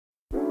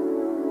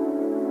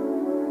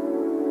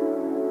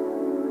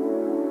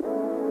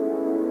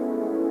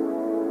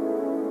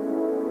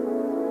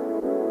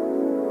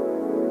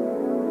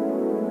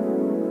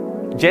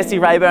Jesse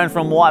RAEBURN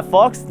from White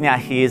Fox. Now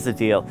here's the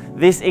deal.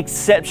 This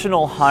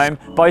exceptional home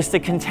boasts a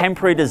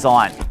contemporary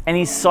design and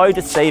is so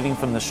deceiving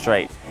from the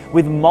street.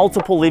 With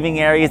multiple living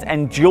areas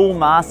and dual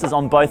masters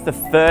on both the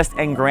first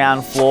and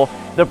ground floor,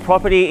 the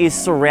property is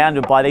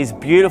surrounded by these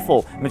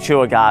beautiful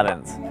mature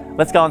gardens.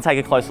 Let's go and take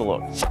a closer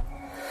look.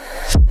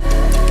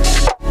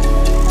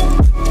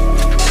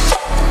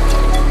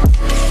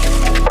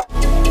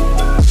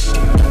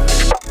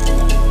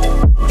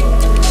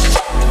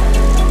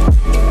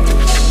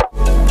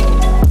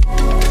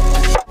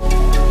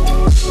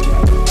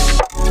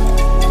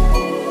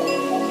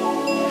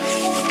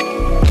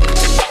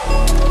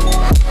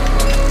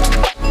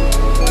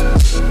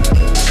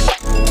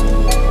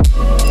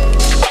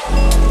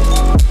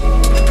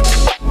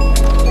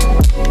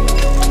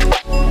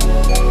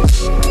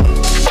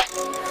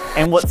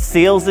 And what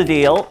seals the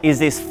deal is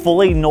this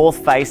fully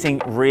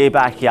north-facing rear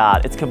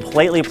backyard. It's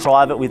completely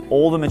private with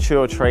all the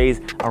mature trees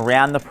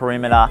around the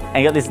perimeter, and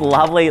you got this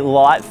lovely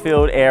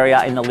light-filled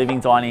area in the living,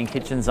 dining and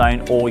kitchen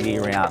zone all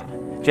year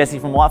round. Jesse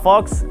from White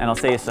Fox, and I'll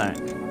see you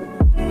soon.